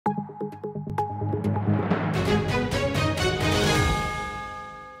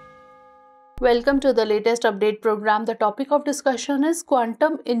Welcome to the latest update program. The topic of discussion is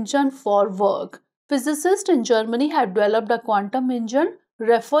quantum engine for work. Physicists in Germany have developed a quantum engine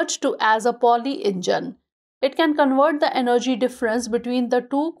referred to as a Pauli engine. It can convert the energy difference between the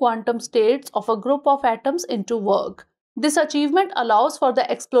two quantum states of a group of atoms into work. This achievement allows for the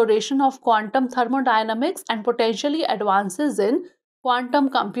exploration of quantum thermodynamics and potentially advances in quantum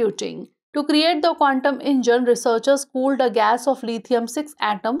computing. To create the quantum engine, researchers cooled a gas of lithium-6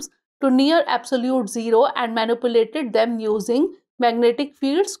 atoms to near absolute zero and manipulated them using magnetic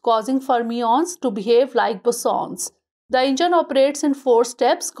fields, causing fermions to behave like bosons. The engine operates in 4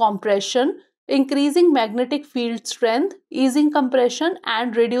 steps: compression, increasing magnetic field strength, easing compression,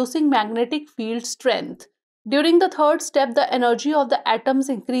 and reducing magnetic field strength. During the 3rd step, the energy of the atoms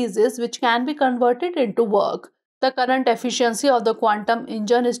increases, which can be converted into work. The current efficiency of the quantum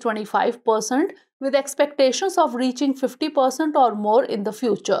engine is 25%, with expectations of reaching 50% or more in the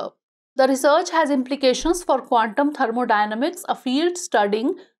future. The research has implications for quantum thermodynamics, a field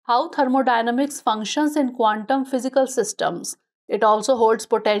studying how thermodynamics functions in quantum physical systems. It also holds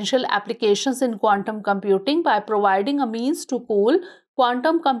potential applications in quantum computing by providing a means to cool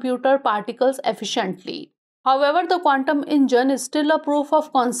quantum computer particles efficiently. However, the quantum engine is still a proof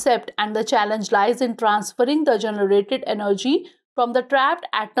of concept, and the challenge lies in transferring the generated energy from the trapped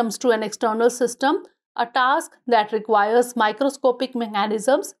atoms to an external system, a task that requires microscopic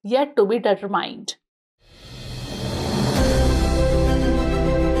mechanisms yet to be determined.